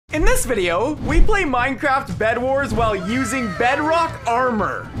In this video, we play Minecraft Bed Wars while using bedrock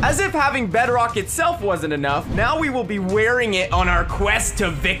armor. As if having bedrock itself wasn't enough, now we will be wearing it on our quest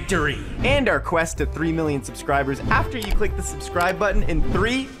to victory. And our quest to 3 million subscribers after you click the subscribe button in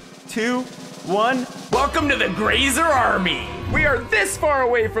 3, 2, 1. Welcome to the Graser army. We are this far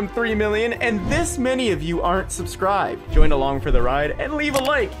away from 3 million and this many of you aren't subscribed. Join along for the ride and leave a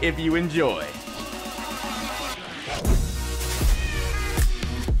like if you enjoy.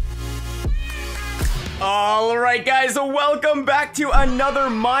 Alright guys, so welcome back to another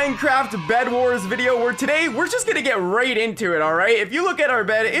Minecraft Bed Wars video where today we're just gonna get right into it, alright? If you look at our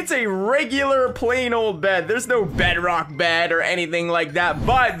bed, it's a regular plain old bed. There's no bedrock bed or anything like that,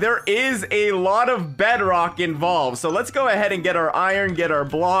 but there is a lot of bedrock involved. So let's go ahead and get our iron, get our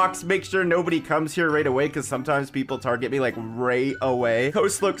blocks, make sure nobody comes here right away because sometimes people target me like right away.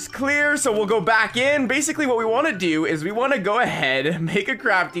 Coast looks clear, so we'll go back in. Basically what we want to do is we want to go ahead, make a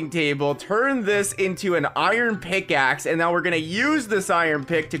crafting table, turn this into an iron pickaxe, and now we're gonna use this iron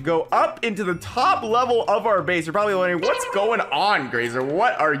pick to go up into the top level of our base. You're probably wondering, what's going on, Graser?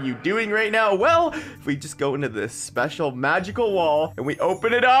 What are you doing right now? Well, if we just go into this special magical wall and we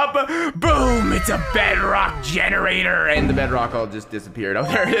open it up, boom, it's a bedrock generator, and the bedrock all just disappeared. Oh,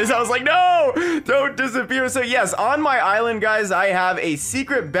 there it is. I was like, no, don't disappear. So yes, on my island, guys, I have a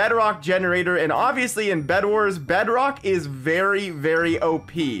secret bedrock generator, and obviously in Bed Wars, bedrock is very, very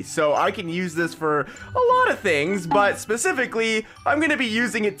OP. So I can use this for a lot of things, but specifically, I'm going to be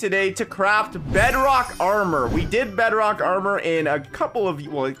using it today to craft bedrock armor. We did bedrock armor in a couple of,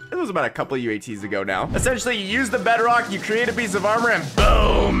 well, it was about a couple of UATs ago now. Essentially, you use the bedrock, you create a piece of armor, and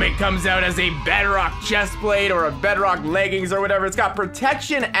boom, it comes out as a bedrock chest plate or a bedrock leggings or whatever. It's got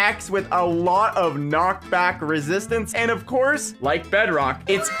protection X with a lot of knockback resistance, and of course, like bedrock,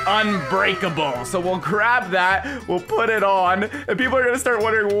 it's unbreakable. So we'll grab that, we'll put it on, and people are going to start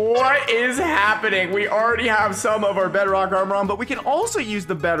wondering, what is happening? We already have some of our bedrock armor on, but we can also use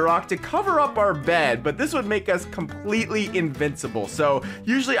the bedrock to cover up our bed, but this would make us completely invincible. So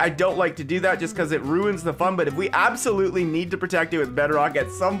usually I don't like to do that just because it ruins the fun, but if we absolutely need to protect it with bedrock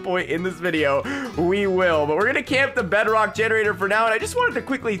at some point in this video, we will. But we're gonna camp the bedrock generator for now, and I just wanted to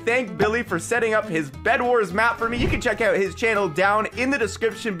quickly thank Billy for setting up his Bed Wars map for me. You can check out his channel down in the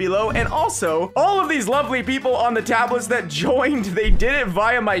description below, and also all of these lovely people on the tablets that joined, they did it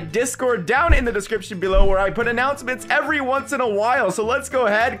via my Discord down in the description below, where I put announcements every once in a while. So let's go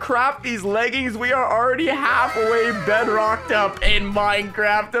ahead, craft these leggings. We are already halfway bedrocked up in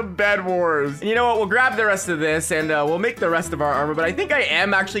Minecraft Bed Wars. And you know what? We'll grab the rest of this and we'll make the rest of our armor, but I think I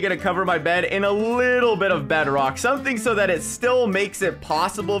am actually going to cover my bed in a little bit of bedrock, something so that it still makes it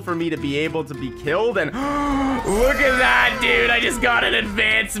possible for me to be able to be killed. And look at that, dude. I just got an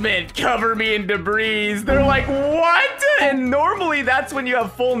advancement. Cover me in debris. They're like, what? And normally that's when you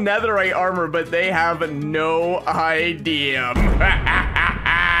have full netherite armor, but they have no idea.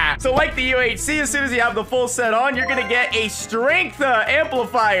 So like the UHC, as soon as you have the full set on, you're gonna get a strength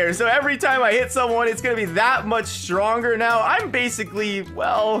amplifier. So every time I hit someone, it's gonna be that much stronger. Now, I'm basically,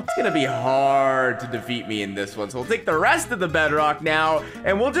 well, it's gonna be hard to defeat me in this one. So we'll take the rest of the bedrock now,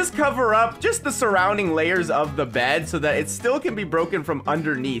 and we'll just cover up just the surrounding layers of the bed so that it still can be broken from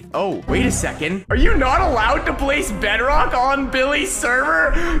underneath. Oh, wait a second. Are you not allowed to place bedrock on Billy's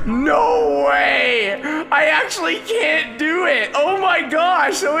server? No way. I actually can't do it. Oh my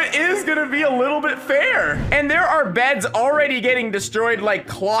gosh. So it is gonna be a little bit fair. And there are beds already getting destroyed like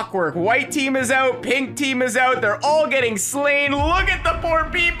clockwork. White team is out, pink team is out. They're all getting slain. Look at the poor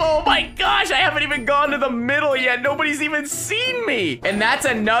people. Oh my gosh, I haven't even gone to the middle yet. Nobody's even seen me. And that's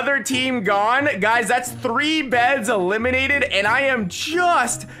another team gone. Guys, that's 3 beds eliminated, and I am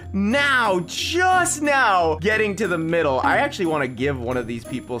just now getting to the middle. I actually want to give one of these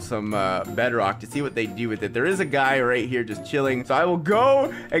people some bedrock to see what they do with it. There is a guy right here just chilling, so I will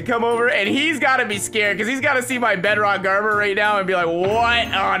go and come over, and he's got to be scared because he's got to see my bedrock armor right now and be like,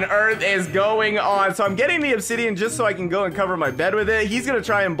 what on earth is going on? So I'm getting the obsidian just so I can go and cover my bed with it. He's gonna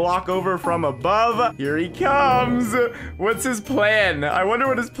try and block over from above. Here he comes. What's his plan? I wonder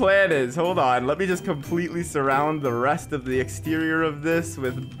what his plan is. Hold on, let me just completely surround the rest of the exterior of this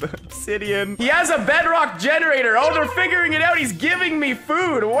with obsidian. He has a bedrock generator. Oh, they're figuring it out. He's giving me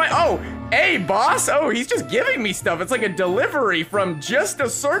food. What? Oh, hey, boss. Oh, he's just giving me stuff. It's like a delivery from Just a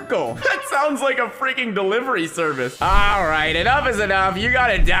Circle. That sounds like a freaking delivery service. All right, enough is enough. You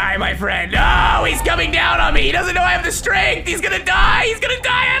gotta die, my friend. Oh, he's coming down on me. He doesn't know I have the strength. He's gonna die. He's gonna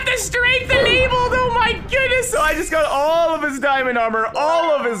die. I have the strength enabled. Oh my goodness. So I just got all of his diamond armor,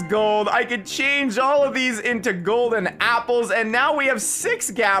 all of his gold. I could change all of these into golden apples. And now we have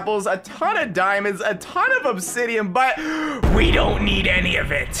 6 gapples, a ton of diamonds, a ton of obsidian, but we don't need any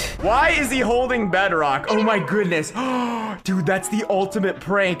of it. Why is he holding bedrock? Oh my goodness. Dude, that's the ultimate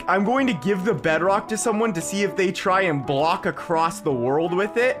prank. I'm going to give the bedrock to someone to see if they try and block across the world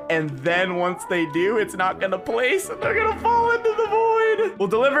with it. And then once they do, it's not gonna place and they're gonna fall into the void. We'll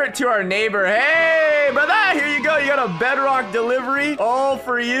deliver it to our neighbor. Hey, brother, here you go. You got a bedrock delivery. All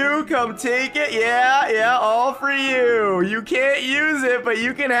for you. Come take it. Yeah, all for you. You can't use it, but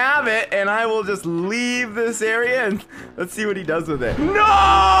you can have it. And I will just leave this area and let's see what he does with it. No,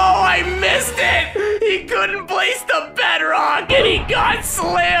 I missed it. He couldn't place the bedrock and he got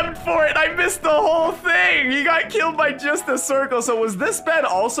slammed for it. I missed the whole thing. He got killed by just a circle. So was this bed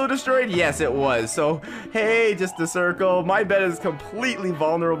also destroyed? Yes, it was. So, hey, just a circle. My bed is completely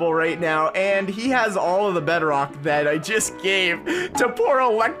vulnerable right now. And he has all of the bedrock that I just gave to poor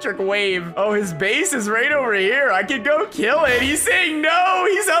Electric Wave. Oh, his base is right over here. I could go kill it. He's saying no.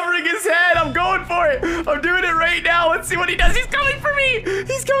 He's hovering his head. I'm going for it. I'm doing it right now. Let's see what he does. He's coming for me.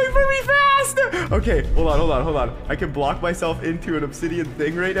 He's coming for me fast. Okay, hold on. I can block myself into an obsidian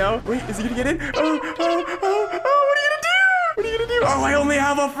thing right now. Wait, is he gonna get in? Oh, what are you gonna do? Oh, I only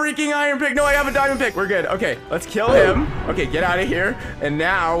have a freaking iron pick. No, I have a diamond pick. We're good. Okay, let's kill him. Okay, get out of here. And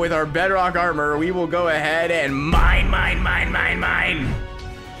now with our bedrock armor, we will go ahead and mine.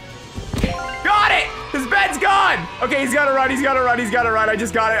 Got it! His bed's gone! Okay, he's gotta run. I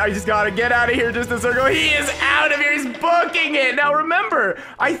just gotta get out of here. Just a circle. He is out of here. He's booking it. Now remember,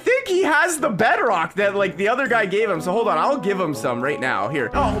 I think he has the bedrock that like the other guy gave him. So hold on, I'll give him some right now. Here.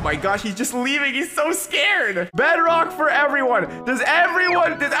 Oh my gosh, he's just leaving. He's so scared. Bedrock for everyone.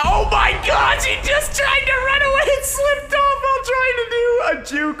 Oh my gosh, he just tried to run away and slipped off while trying to do a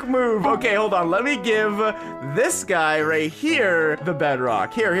juke move. Okay, hold on. Let me give this guy right here the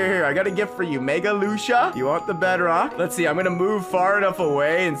bedrock. Here. I got a gift for you. Mega Lucia. You want the bedrock? Let's see. I'm gonna move far enough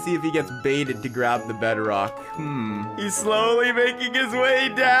away and see if he gets baited to grab the bedrock. He's slowly making his way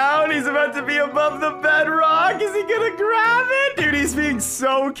down. He's about to be above the bedrock. Is he gonna grab it? Dude, he's being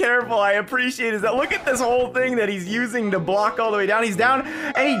so careful. I appreciate it. Look at this whole thing that he's using to block all the way down. He's down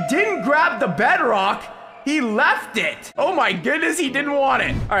and he didn't grab the bedrock. He left it. Oh my goodness, he didn't want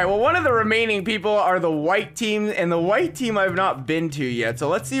it. All right, well, one of the remaining people are the white team, and the white team I've not been to yet. So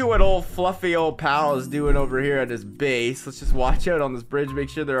let's see what old fluffy old pal is doing over here at his base. Let's just watch out on this bridge, make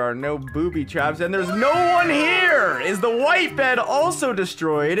sure there are no booby traps, and there's no one here. Is the white bed also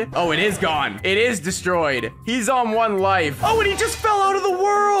destroyed? Oh, it is gone. It is destroyed. He's on 1 life. Oh, and he just fell out of the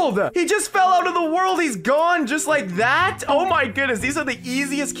world. He's gone just like that. Oh my goodness, these are the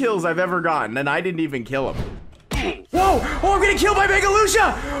easiest kills I've ever gotten, and I didn't even kill him. Whoa! Oh, I'm getting killed by Mega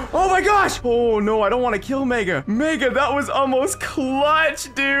Lucia! Oh my gosh! Oh no, I don't want to kill Mega. Mega, that was almost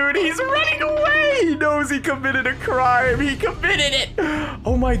clutch, dude. He's running away. He knows he committed a crime. He committed it.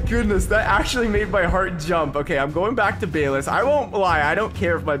 Oh my goodness, that actually made my heart jump. Okay, I'm going back to Bayless. I won't lie, I don't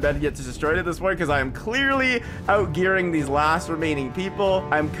care if my bed gets destroyed at this point because I am clearly outgearing these last remaining people.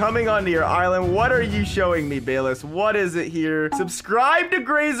 I'm coming onto your island. What are you showing me, Bayless? What is it here? Subscribe to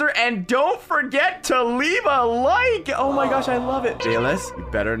Graser and don't forget to leave a like. Oh my gosh, I love it. Bayless, you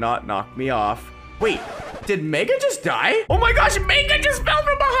better not knock me off. Wait, did Mega just die? Oh my gosh, Mega just fell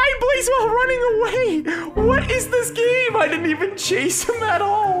from behind place while running away. What is this game? I didn't even chase him at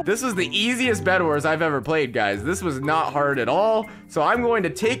all. This was the easiest Bedwars I've ever played, guys. This was not hard at all. So I'm going to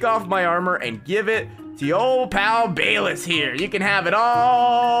take off my armor and give it to old pal Bayless here. You can have it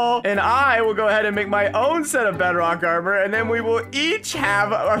all. And I will go ahead and make my own set of bedrock armor, and then we will each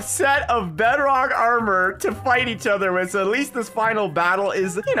have a set of bedrock armor to fight each other with. So at least this final battle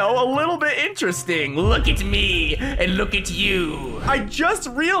is, you know, a little bit interesting. Look at me and look at you. I just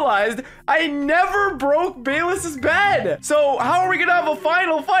realized I never broke Bayless's bed. So how are we gonna have a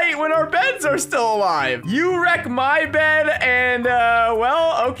final fight when our beds are still alive? You wreck my bed and,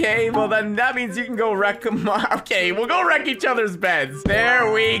 well, okay. Well, then that means you can go wreck okay, we'll go wreck each other's beds.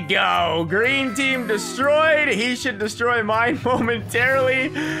 There we go. Green team destroyed. He should destroy mine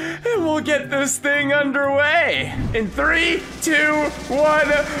momentarily. And we'll get this thing underway. In 3, 2, 1.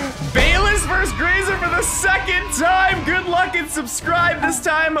 Bayless versus Graser for the second time. Good luck and subscribe. This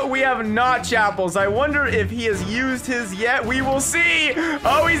time we have notch apples. I wonder if he has used his yet. We will see.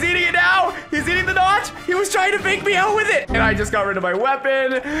 Oh, he's eating it now. He's eating the notch. He was trying to fake me out with it. And I just got rid of my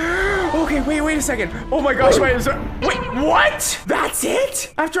weapon. Okay, wait a second. Oh my gosh, wait, what? That's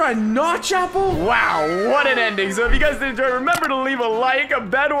it? After a notch apple? Wow, what an ending. So if you guys did enjoy, remember to leave a like.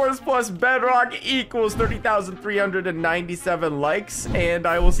 Bedwars plus bedrock equals 30,397 likes. And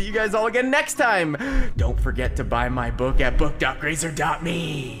I will see you guys all again next time. Don't forget to buy my book at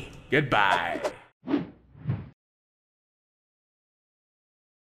book.graser.me. Goodbye.